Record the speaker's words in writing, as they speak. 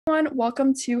Everyone,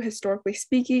 welcome to Historically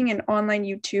Speaking, an online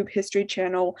YouTube history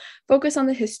channel focused on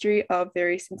the history of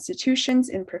various institutions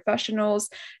and professionals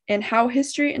and how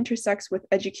history intersects with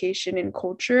education and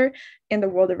culture in the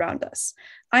world around us.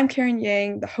 I'm Karen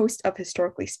Yang, the host of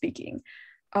Historically Speaking.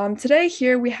 Today,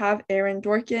 here we have Aaron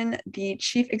Dworkin, the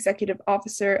Chief Executive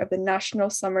Officer of the National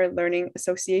Summer Learning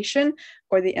Association,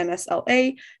 or the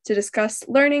NSLA, to discuss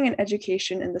learning and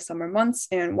education in the summer months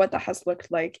and what that has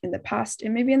looked like in the past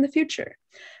and maybe in the future.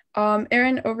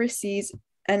 Aaron oversees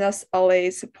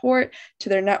NSLA's support to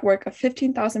their network of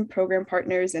 15,000 program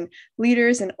partners and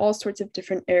leaders in all sorts of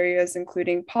different areas,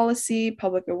 including policy,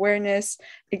 public awareness,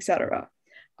 etc.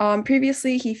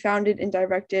 Previously, he founded and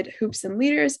directed Hoops and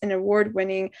Leaders, an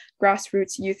award-winning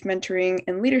grassroots youth mentoring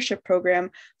and leadership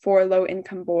program for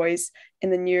low-income boys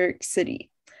in the New York City.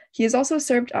 He has also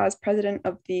served as president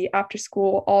of the After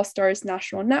School All Stars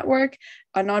National Network,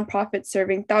 a nonprofit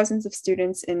serving thousands of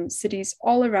students in cities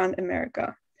all around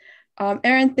America.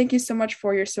 Aaron, thank you so much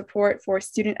for your support for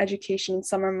student education in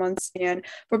summer months and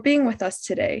for being with us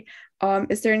today.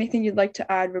 Is there anything you'd like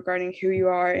to add regarding who you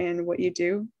are and what you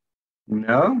do?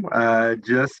 No,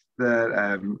 just that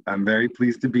I'm very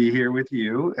pleased to be here with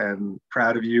you and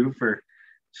proud of you for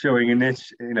showing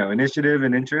initiative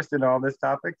and interest in all this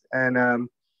topics.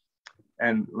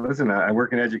 And listen, I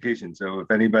work in education, so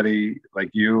if anybody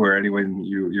like you or anyone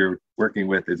you're working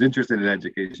with is interested in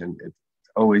education, it's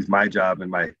always my job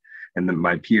and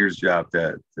my peers' job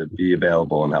to be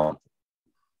available and help.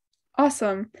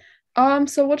 Awesome.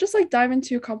 So we'll just dive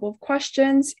into a couple of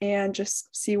questions and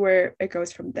just see where it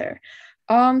goes from there.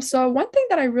 So one thing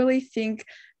that I really think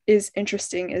is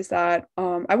interesting is that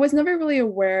I was never really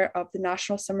aware of the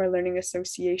National Summer Learning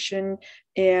Association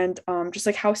and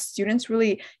just how students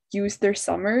really use their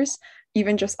summers,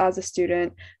 even just as a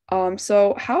student.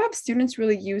 So how have students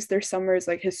really used their summers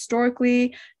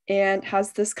historically, and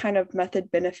has this kind of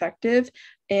method been effective?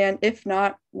 And if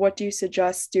not, what do you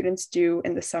suggest students do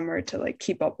in the summer to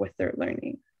keep up with their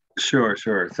learning? Sure.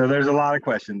 So there's a lot of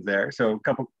questions there. So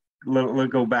we'll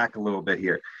go back a little bit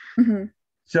here. Mm-hmm.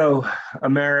 So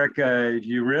America, if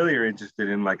you really are interested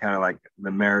in the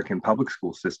American public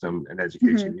school system and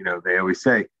education, they always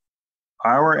say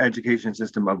our education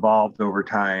system evolved over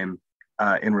time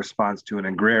in response to an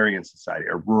agrarian society,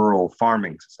 a rural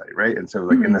farming society, right? And so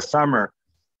in the summer,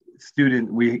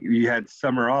 we had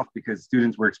summer off because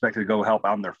students were expected to go help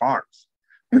out on their farms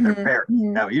with their parents.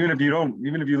 Now, even if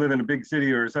you live in a big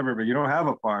city or a suburb, but you don't have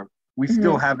a farm, we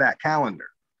still have that calendar.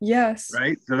 Yes.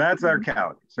 Right. So that's our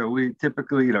calendar. So we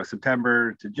typically,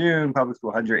 September to June, public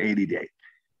school, 180 days.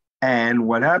 And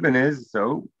what happened is,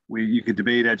 you could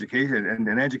debate education,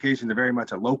 and education is very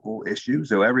much a local issue.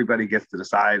 So everybody gets to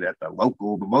decide at the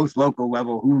most local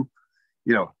level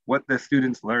what the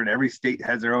students learn. Every state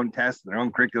has their own tests, their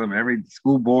own curriculum, and every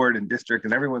school board and district,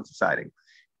 and everyone's deciding.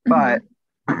 But,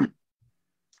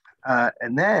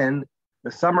 and then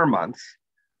the summer months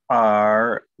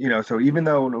are, so even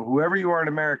though whoever you are in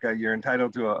America, you're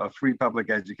entitled to a free public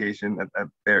education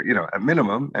at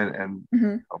minimum, and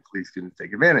hopefully students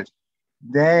take advantage.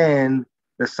 Then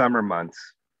the summer months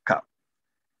come,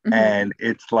 and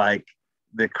it's like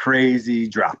the crazy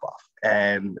drop off.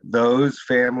 And those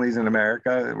families in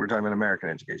America, we're talking about American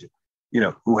education,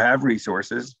 who have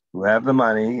resources, who have the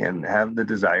money and have the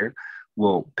desire,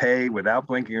 will pay without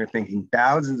blinking or thinking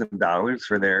thousands of dollars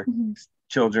for their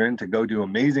children to go do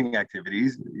amazing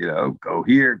activities, go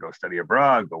here, go study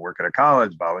abroad, go work at a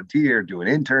college, volunteer, do an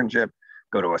internship,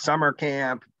 go to a summer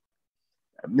camp,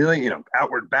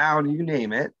 outward bound, you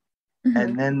name it.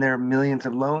 And then there are millions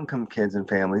of low-income kids and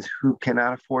families who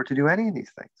cannot afford to do any of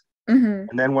these things.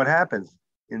 And then what happens?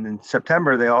 In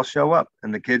September, they all show up,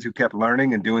 and the kids who kept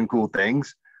learning and doing cool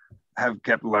things have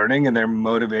kept learning, and they're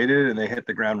motivated, and they hit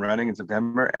the ground running in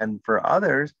September. And for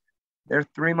others, they're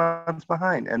 3 months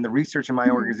behind. And the research in my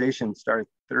organization started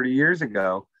 30 years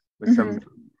ago with some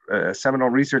seminal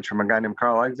research from a guy named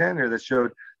Carl Alexander that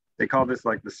showed, they call this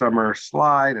the summer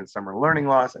slide and summer learning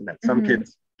loss, and that some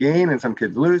kids gain and some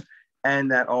kids lose,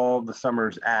 and that all the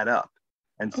summers add up.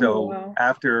 And so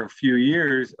after a few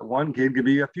years, one kid could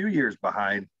be a few years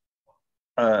behind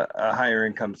a higher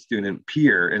income student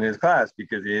peer in his class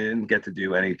because he didn't get to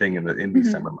do anything in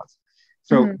these summer months.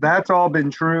 So that's all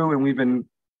been true, and we've been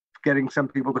getting some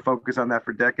people to focus on that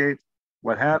for decades.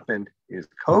 What happened is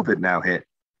COVID now hit,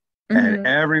 and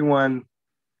everyone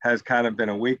has kind of been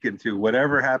awakened to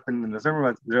whatever happened in the summer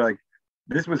months. They're like,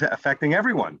 this was affecting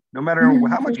everyone, no matter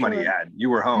how much money you had. You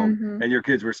were home and your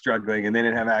kids were struggling and they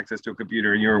didn't have access to a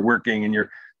computer, and you were working and your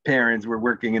parents were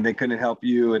working and they couldn't help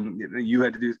you, and you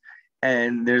had to do.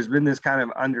 And there's been this kind of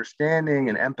understanding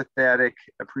and empathetic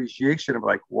appreciation of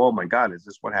like, whoa, my God, is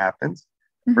this what happens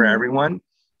for Mm-hmm. everyone?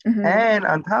 Mm-hmm. And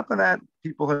on top of that,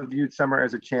 people have viewed summer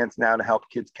as a chance now to help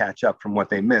kids catch up from what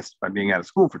they missed by being out of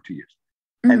school for 2 years.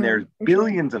 And Mm-hmm. there's For sure.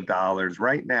 billions of dollars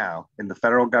right now in the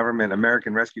federal government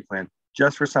American Rescue Plan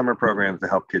just for summer programs to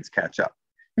help kids catch up.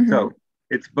 Mm-hmm. So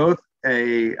it's both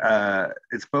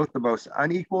it's both the most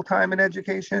unequal time in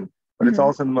education, but it's Mm-hmm.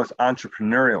 also the most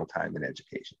entrepreneurial time in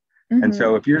education. And Mm-hmm.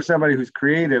 so if you're somebody who's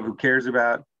creative, who cares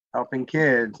about helping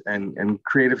kids and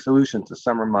creative solutions, the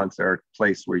summer months are a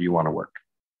place where you want to work.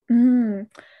 Mm,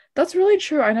 that's really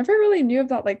true. I never really knew of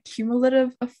that like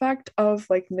cumulative effect of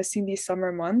like missing these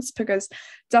summer months because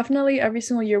definitely every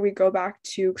single year we go back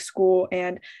to school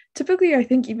and typically I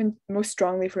think even most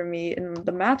strongly for me in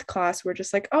the math class we're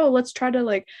just like, oh, let's try to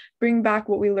like bring back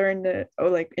what we learned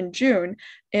like in June.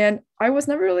 And I was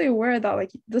never really aware that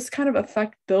like this kind of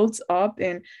effect builds up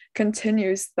and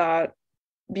continues that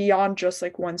beyond just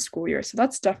like one school year. So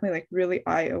that's definitely like really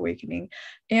eye awakening.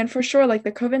 And for sure, like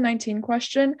the COVID-19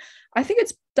 question, I think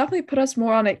it's definitely put us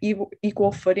more on an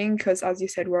equal footing because, as you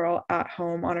said, we're all at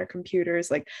home on our computers.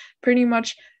 Like pretty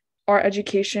much our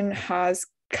education has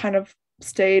kind of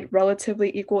stayed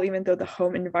relatively equal, even though the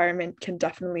home environment can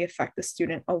definitely affect the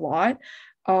student a lot.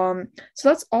 So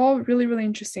that's all really, really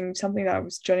interesting, something that I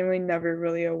was genuinely never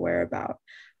really aware about.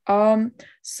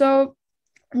 So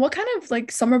what kind of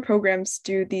like summer programs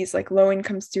do these like low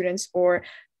income students or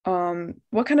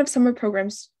what kind of summer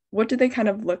programs what do they kind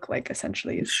of look like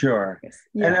essentially is Sure. yes.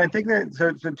 And Yeah. I think that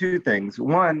so two things.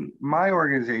 One, my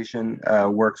organization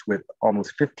works with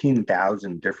almost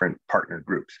 15,000 different partner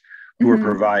groups who are Mm-hmm.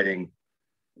 providing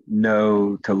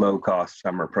no to low cost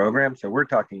summer programs. So we're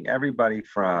talking everybody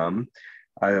from,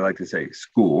 I like to say,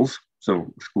 schools.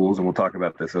 So schools, and we'll talk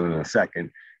about this in a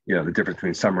second, the difference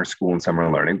between summer school and summer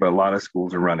learning, but a lot of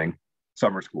schools are running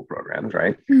summer school programs,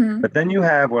 right? Mm-hmm. But then you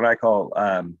have what I call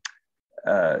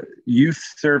youth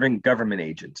serving government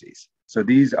agencies. So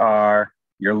these are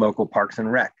your local parks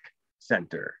and rec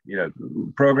center,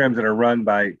 programs that are run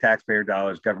by taxpayer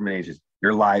dollars, government agencies,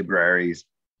 your libraries,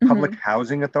 public Mm-hmm.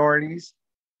 housing authorities.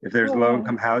 If there's Oh low wow.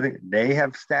 income housing, they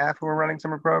have staff who are running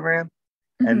summer program.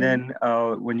 And Mm-hmm.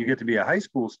 then when you get to be a high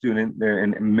school student, there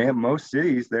in most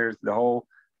cities, there's the whole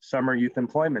summer youth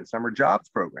employment, summer jobs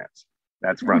programs.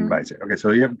 That's run by, Mm-hmm. okay,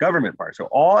 so you have government part. So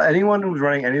anyone who's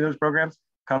running any of those programs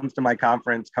comes to my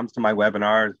conference, comes to my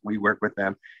webinars, we work with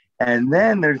them. And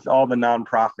then there's all the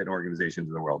nonprofit organizations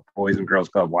in the world, Boys and Girls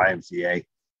Club, YMCA,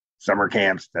 summer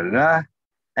camps, da da da.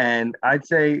 And I'd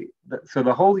say, so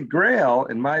the holy grail,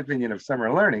 in my opinion, of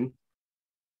summer learning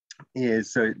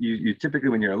is so you typically,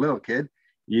 when you're a little kid,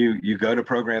 you go to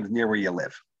programs near where you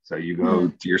live. So you go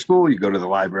Mm-hmm. to your school, you go to the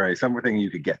library, something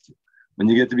you could get to. When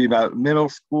you get to be about middle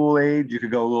school age, you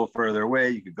could go a little further away.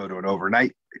 You could go to an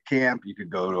overnight camp. You could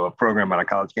go to a program on a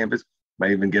college campus.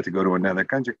 Might even get to go to another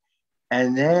country.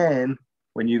 And then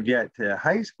when you get to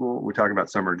high school, we're talking about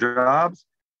summer jobs.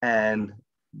 And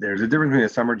there's a difference between a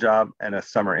summer job and a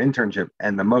summer internship.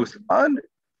 And the most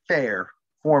unfair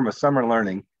form of summer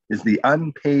learning is the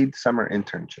unpaid summer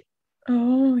internship.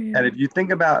 Oh And yeah. if you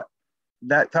think about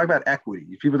that, talk about equity.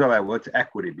 People talk about what's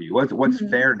equity be, what's Mm-hmm.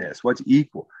 fairness, what's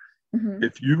equal. Mm-hmm.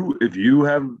 If you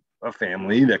have a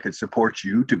family that could support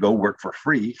you to go work for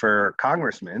free for a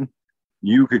congressman,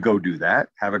 you could go do that,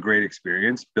 have a great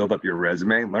experience, build up your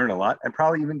resume, learn a lot, and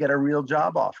probably even get a real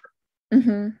job offer.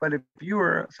 Mm-hmm. But if you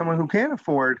are someone who can't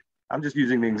afford, I'm just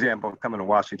using the example of coming to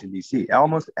Washington, D.C.,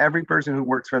 almost every person who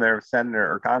works for their senator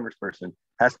or congressperson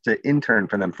has to intern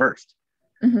for them first.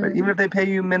 But Mm-hmm. even if they pay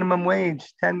you minimum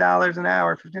wage, $10 an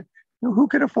hour, who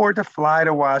could afford to fly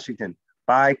to Washington,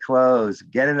 buy clothes,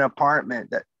 get an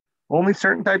apartment? That only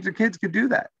certain types of kids could do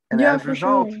that. And Yeah, as a for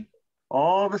result, sure.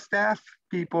 all the staff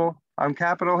people on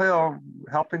Capitol Hill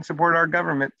helping support our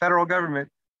government, federal government,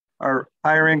 are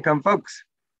higher income folks.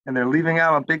 And they're leaving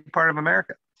out a big part of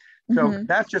America. So Mm-hmm.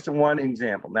 that's just one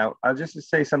example. Now, I'll just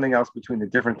say something else between the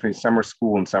difference between summer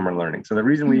school and summer learning. So the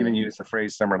reason we even Mm-hmm. use the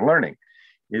phrase summer learning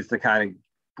is to kind of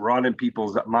broaden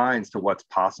people's minds to what's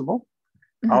possible.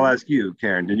 I'll Mm-hmm. ask you,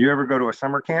 Karen, did you ever go to a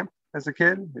summer camp as a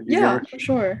kid? Did you Yeah, ever? for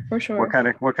sure, for What sure. kind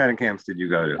of what kind of camps did you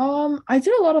go to? I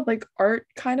did a lot of like art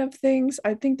kind of things.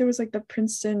 I think there was like the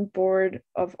Princeton Board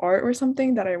of Art or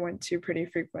something that I went to pretty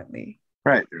frequently.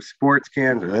 Right, there's sports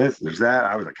camps, there's this, there's that.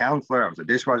 I was a counselor, I was a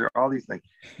dishwasher, all these things.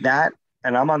 That,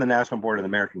 and I'm on the national board of the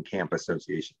American Camp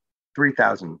Association,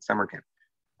 3,000 summer camp.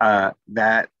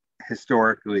 That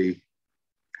historically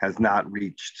has not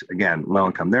reached, again, low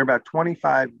income. There are about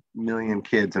 25 million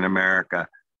kids in America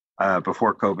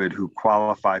before COVID who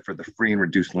qualify for the free and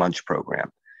reduced lunch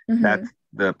program. That's Mm-hmm.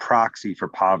 the proxy for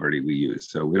poverty we use.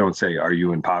 So we don't say, are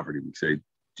you in poverty? We say,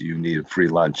 do you need a free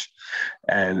lunch?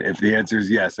 And if the answer is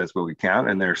yes, that's what we count.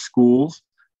 And there are schools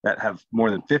that have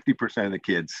more than 50% of the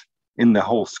kids in the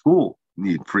whole school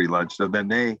need free lunch. So then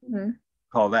they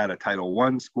call that a Title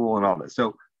I school and all this.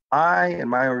 So I and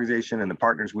my organization and the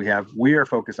partners we have, we are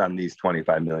focused on these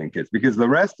 25 million kids, because the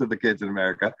rest of the kids in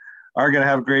America are going to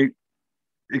have great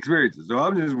experiences. So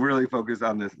I'm just really focused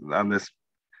on this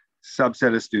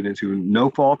subset of students who, no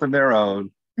fault of their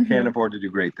own, can't afford to do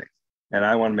great things. And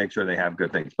I want to make sure they have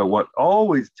good things. But what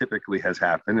always typically has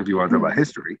happened, if you want to talk about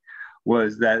history,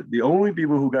 was that the only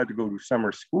people who got to go to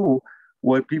summer school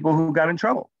were people who got in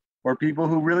trouble or people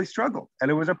who really struggled.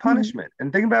 And it was a punishment.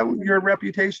 And think about your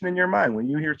reputation in your mind. When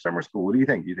you hear summer school, what do you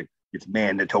think? You think it's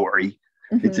mandatory.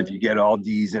 It's if you get all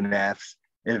D's and F's.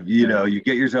 If, you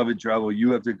get yourself in trouble,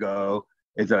 you have to go.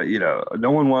 It's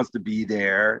no one wants to be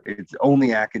there. It's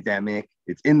only academic.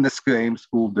 It's in the same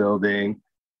school building.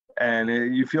 And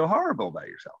you feel horrible about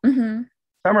yourself.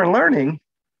 Summer learning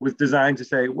was designed to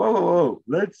say, whoa,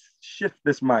 let's shift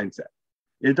this mindset.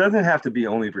 It doesn't have to be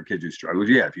only for kids who struggle.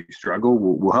 Yeah, if you struggle,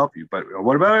 we'll help you. But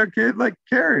what about a kid like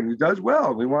Karen who does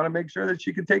well? We want to make sure that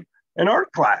she can take an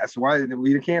art class. Why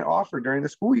we can't offer during the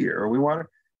school year, or we want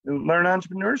to learn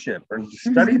entrepreneurship or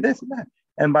study this and that.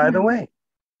 And by the way,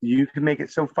 you can make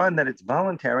it so fun that it's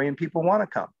voluntary and people want to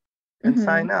come and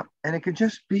sign up. And it could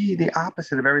just be the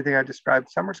opposite of everything I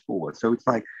described summer school was. So it's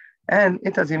like, and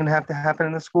it doesn't even have to happen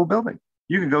in the school building.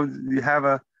 You can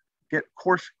go get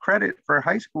course credit for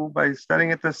high school by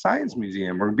studying at the science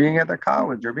museum or being at the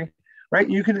college or right.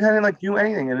 You can kind of do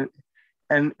anything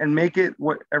and make it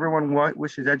what everyone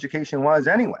wishes education was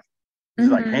anyway. It's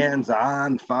like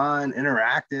hands-on, fun,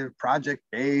 interactive,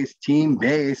 project-based,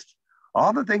 team-based,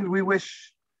 all the things we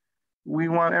wish we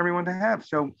want everyone to have.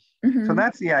 So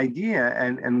that's the idea.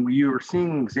 And you are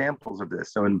seeing examples of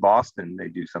this. So in Boston, they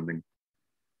do something,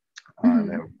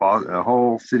 a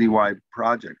whole citywide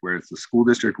project where it's the school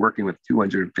district working with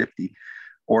 250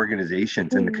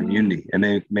 organizations in the community. And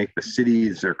they make the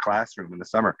cities their classroom in the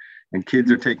summer. And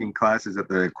kids are taking classes at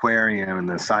the aquarium and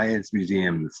the science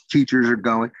museum. The teachers are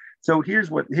going. So here's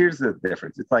the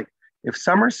difference. It's like if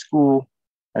summer school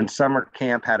and summer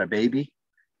camp had a baby,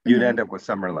 you'd end up with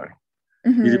summer learning.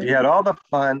 Because if you had all the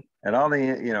fun and all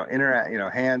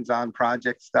the hands-on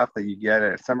project stuff that you get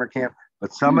at summer camp,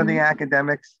 but some of the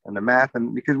academics and the math,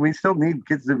 and because we still need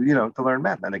kids to learn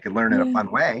math, and they can learn in a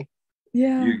fun way.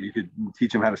 Yeah, you could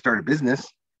teach them how to start a business.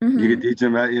 You could teach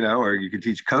them, or you could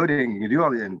teach coding. You could do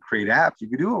all the and create apps. You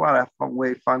could do a lot of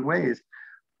fun ways.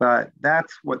 But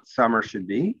that's what summer should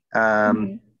be,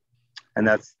 and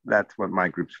that's what my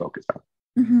group's focused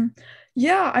on.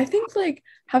 Yeah, I think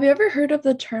have you ever heard of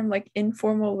the term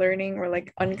informal learning or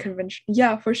unconventional?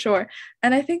 Yeah, for sure.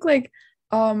 And I think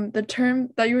the term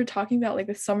that you were talking about,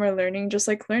 the summer learning, just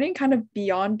learning kind of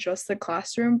beyond just the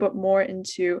classroom, but more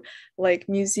into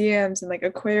museums and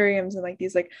aquariums and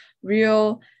these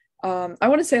real, I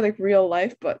want to say real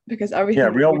life, but because everything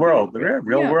real world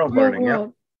learning. World, yeah,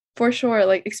 for sure.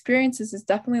 Experiences is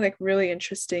definitely really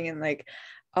interesting and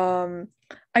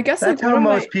I guess that's how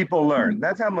most people learn.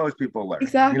 That's how most people learn.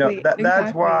 Exactly.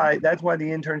 That's why the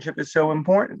internship is so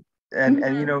important. And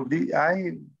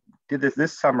I did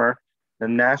this summer. The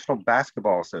National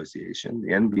Basketball Association,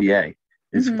 the NBA,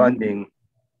 is funding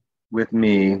with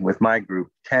my group,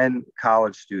 10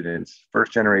 college students,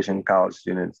 first generation college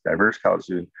students, diverse college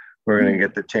students. We're going to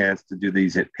get the chance to do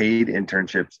these paid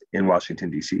internships in Washington,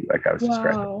 D.C., like I was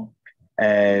describing.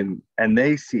 And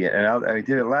they see it. And I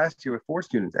did it last year with 4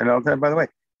 students. And I'll tell you, by the way,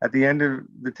 at the end of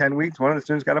the 10 weeks, one of the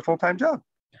students got a full-time job.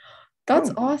 That's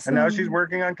awesome. And now she's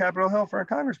working on Capitol Hill for a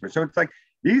congressman. So it's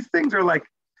these things are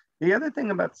the other thing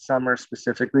about summer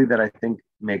specifically that I think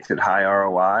makes it high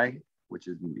ROI, which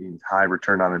means high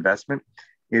return on investment,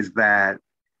 is that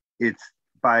it's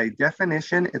by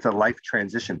definition, it's a life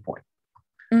transition point.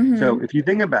 So if you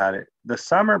think about it, the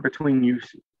summer between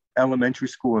elementary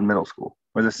school and middle school,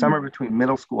 or the summer between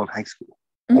middle school and high school,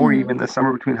 or even the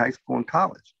summer between high school and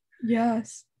college.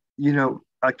 Yes.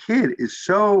 A kid is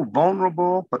so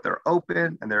vulnerable, but they're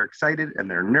open and they're excited and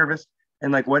they're nervous.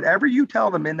 And whatever you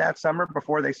tell them in that summer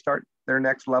before they start their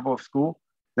next level of school,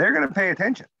 they're going to pay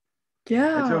attention.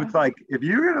 Yeah. And so it's if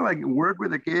you're going to work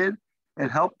with a kid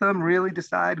and help them really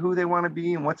decide who they want to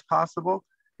be and what's possible,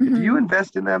 if you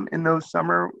invest in them in those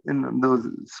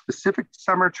specific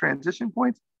summer transition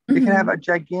points, it can have a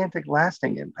gigantic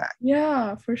lasting impact.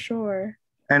 Yeah, for sure.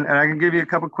 And I can give you a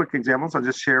couple quick examples. I'll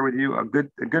just share with you a good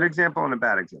example and a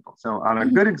bad example. So on a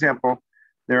good example,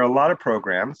 there are a lot of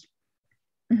programs,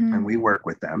 and we work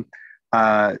with them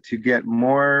to get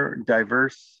more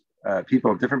diverse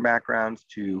people of different backgrounds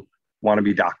to want to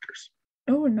be doctors.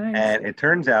 Oh, nice. And it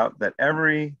turns out that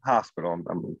every hospital,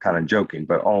 I'm kind of joking,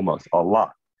 but almost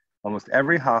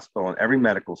every hospital and every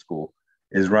medical school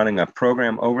is running a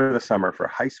program over the summer for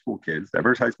high school kids,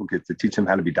 diverse high school kids, to teach them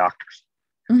how to be doctors.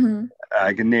 Mm-hmm.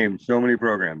 I can name so many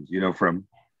programs, from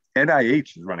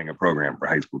NIH is running a program for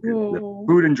high school kids, the Whoa.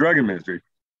 Food and Drug Administration,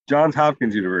 Johns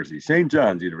Hopkins University, St.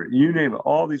 John's University, you name it,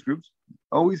 all these groups,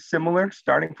 always similar,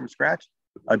 starting from scratch.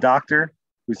 A doctor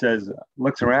who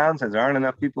looks around, says, there aren't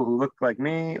enough people who look like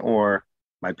me or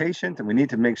my patient, and we need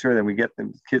to make sure that we get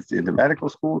them kids into medical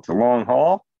school. It's a long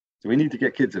haul. So we need to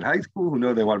get kids in high school who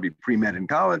know they want to be pre-med in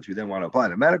college, who then want to apply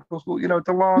to medical school. It's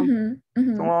a long, Mm-hmm.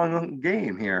 it's a long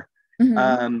game here.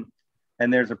 Mm-hmm.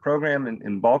 And there's a program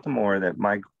in Baltimore that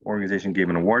my organization gave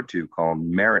an award to called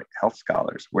Merit Health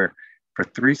Scholars, where for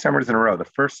 3 summers in a row, the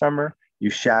first summer you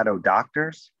shadow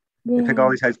doctors. They pick all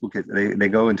Whoa. these high school kids. They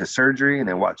go into surgery and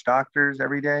they watch doctors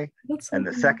every day. That's so And the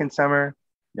cool. second summer,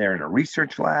 they're in a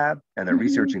research lab and they're Mm-hmm.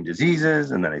 researching diseases.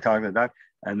 And then they talk to the doc.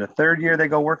 And the third year, they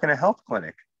go work in a health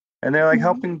clinic and they're like Mm-hmm.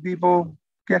 helping people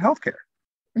get healthcare.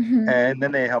 Mm-hmm. And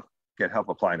then they get help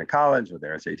applying to college with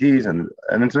their SATs. And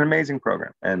it's an amazing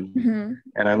program. Mm-hmm.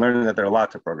 And I learned that there are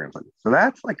lots of programs like this. So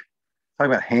that's like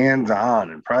talking about hands-on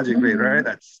and project-based, Mm-hmm. right?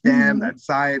 That's STEM, Mm-hmm. that's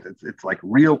science. It's like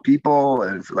real people,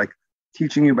 and it's like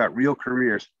teaching you about real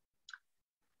careers.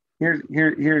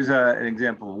 Here's an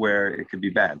example of where it could be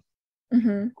bad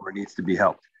Mm-hmm. or it needs to be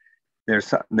helped.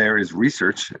 There is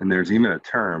research, and there's even a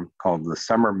term called the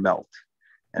summer melt,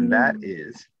 and that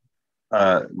is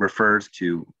refers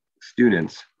to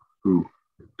students who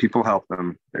people help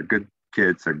them. They're good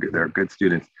kids. They're good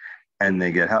students, and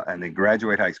they get help, and they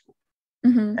graduate high school,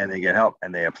 Mm-hmm. and they get help,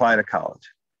 and they apply to college,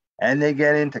 and they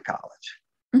get into college,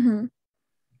 Mm-hmm.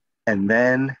 and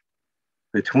then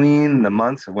between the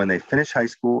months of when they finish high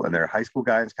school and their high school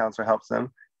guidance counselor helps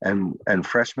them, and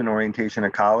freshman orientation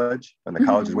at college, when the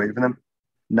college is Mm-hmm. waiting for them,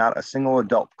 not a single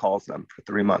adult calls them for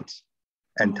 3 months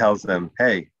and Oh. tells them,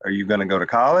 hey, are you going to go to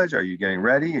college? Are you getting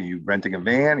ready? Are you renting a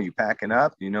van? Are you packing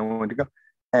up? Do you know when to go?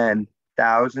 And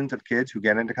thousands of kids who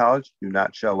get into college do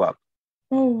not show up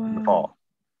Oh, in the wow. fall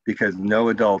because no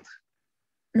adult,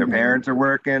 their Mm-hmm. parents are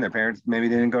working. Their parents maybe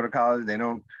didn't go to college. They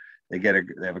have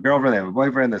a girlfriend, they have a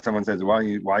boyfriend. That someone says, why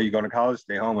are you going to college?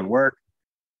 Stay home and work.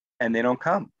 And they don't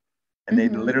come. And they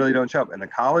Mm-hmm. literally don't show up. And the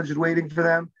college is waiting for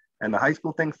them. And the high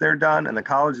school thinks they're done. And the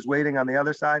college is waiting on the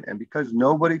other side. And because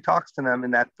nobody talks to them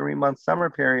in that 3-month summer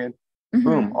period, boom,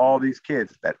 Mm-hmm. all these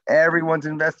kids that everyone's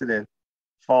invested in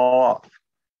fall off.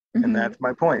 And Mm-hmm. that's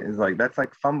my point, is like, that's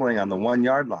like fumbling on the 1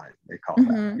 yard line, they call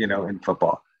that, Mm-hmm. in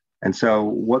football. And so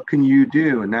what can you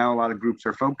do? And now a lot of groups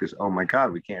are focused. Oh my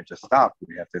God, we can't just stop.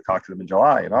 We have to talk to them in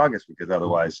July and August because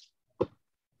otherwise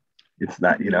it's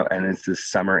not, and it's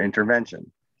this summer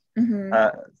intervention. Mm-hmm.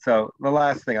 So the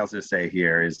last thing I'll just say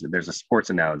here is that there's a sports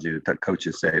analogy that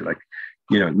coaches say, like,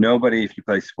 nobody, if you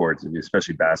play sports,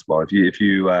 especially basketball, if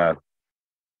you're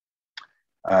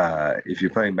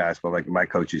playing basketball, like my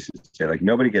coach used to say, like,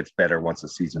 nobody gets better once the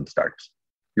season starts.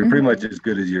 You're pretty much Mm-hmm. as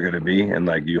good as you're going to be. And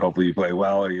like, hopefully you play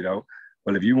well,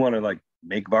 but if you want to like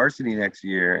make varsity next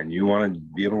year and you want to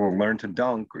be able to learn to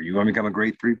dunk, or you want to become a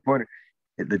great 3-pointer,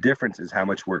 the difference is how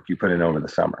much work you put in over the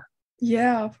summer.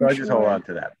 Yeah, So for I just hold sure. on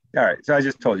to that. All right. So I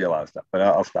just told you a lot of stuff, but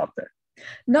I'll stop there.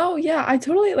 No, yeah, I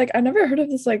totally like I never heard of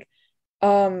this like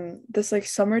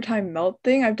summertime melt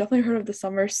thing. I've definitely heard of the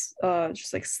summer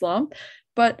just like slump,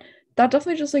 but that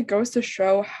definitely just like goes to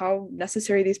show how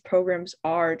necessary these programs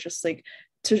are, just like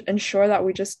to ensure that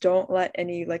we just don't let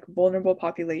any like vulnerable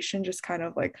population just kind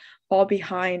of like fall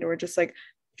behind or just like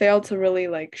fail to really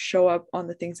like show up on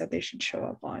the things that they should show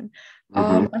up on.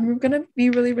 Mm-hmm. And we're gonna be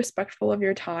really respectful of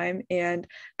your time and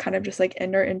kind of just like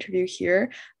end our interview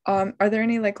here. Are there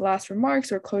any like last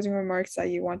remarks or closing remarks that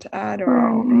you want to add or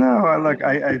Well, anything? no,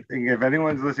 I think if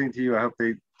anyone's listening to you, I hope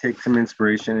they take some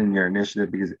inspiration in your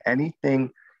initiative, because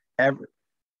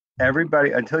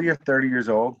everybody, until you're 30 years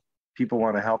old, people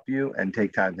want to help you and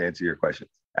take time to answer your questions.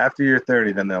 After you're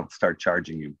 30, then they'll start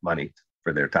charging you money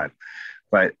for their time.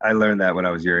 But I learned that when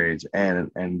I was your age,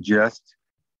 and just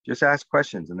ask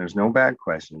questions, and there's no bad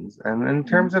questions. And in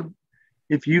terms of,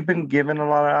 if you've been given a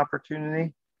lot of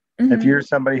opportunity, if Mm-hmm. you're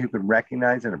somebody who could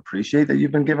recognize and appreciate that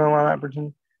you've been given a lot of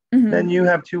opportunity, then Mm-hmm. you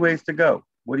have 2 ways to go.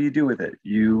 What do you do with it?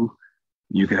 You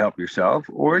can help yourself,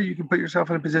 or you can put yourself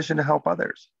in a position to help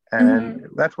others. And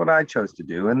Mm-hmm. that's what I chose to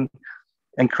do,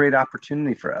 and create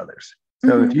opportunity for others.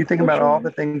 So if Mm-hmm. you think For about all sure.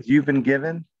 the things you've been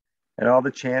given and all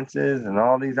the chances and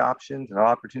all these options and all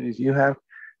opportunities you have,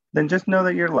 then just know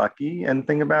that you're lucky, and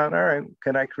think about, all right,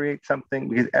 can I create something?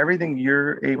 Because everything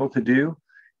you're able to do,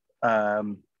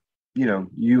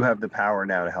 you have the power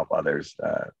now to help others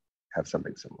have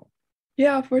something similar.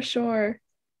 Yeah, for sure.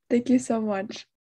 Thank you so much.